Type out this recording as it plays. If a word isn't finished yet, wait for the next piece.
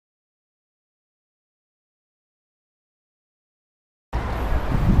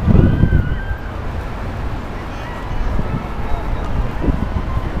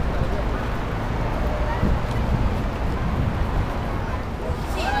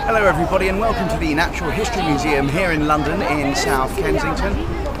Hello everybody and welcome to the Natural History Museum here in London in South Kensington.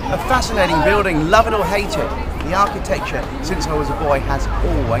 A fascinating building, love it or hate it. The architecture since I was a boy has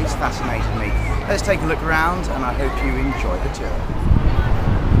always fascinated me. Let's take a look around and I hope you enjoy the tour.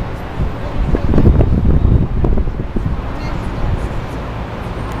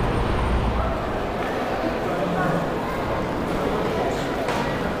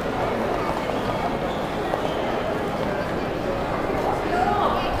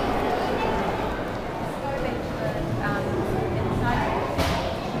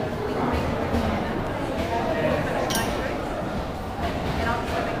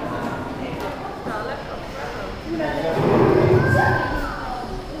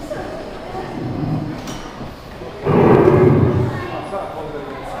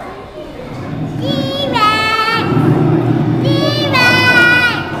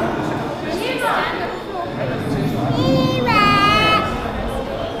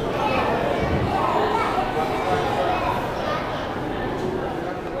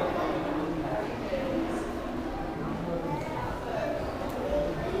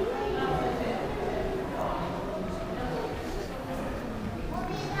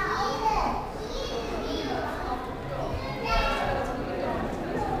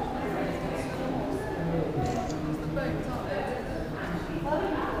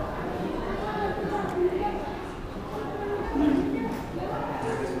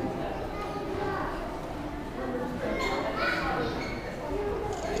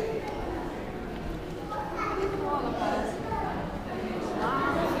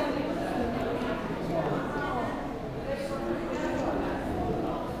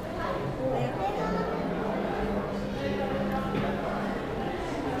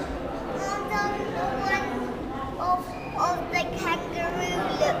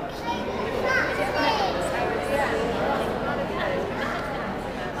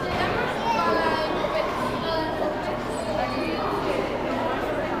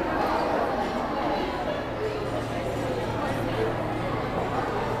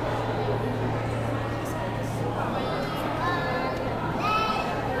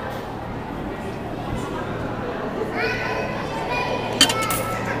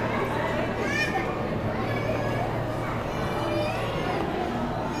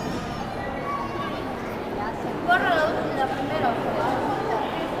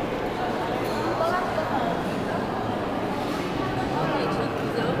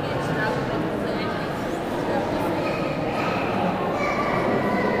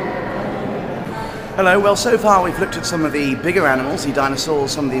 Hello, well so far we've looked at some of the bigger animals, the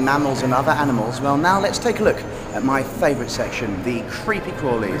dinosaurs, some of the mammals and other animals. Well now let's take a look at my favourite section, the creepy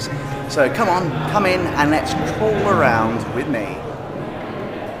crawlies. So come on, come in and let's crawl around with me.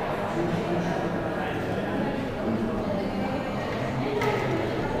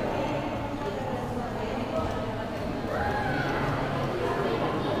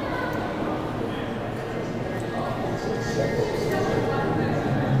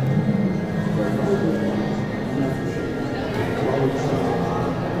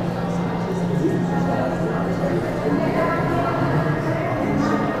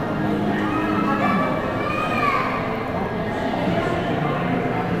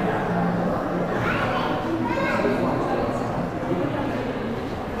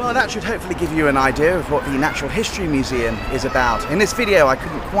 Well, that should hopefully give you an idea of what the Natural History Museum is about. In this video I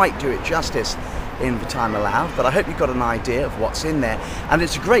couldn't quite do it justice in the time allowed, but I hope you've got an idea of what's in there, and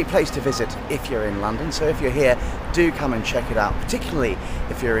it's a great place to visit if you're in London. So if you're here, do come and check it out, particularly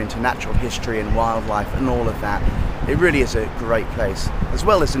if you're into natural history and wildlife and all of that. It really is a great place, as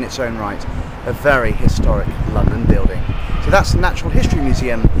well as in its own right a very historic London building. So that's the Natural History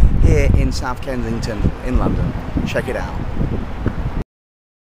Museum here in South Kensington in London. Check it out.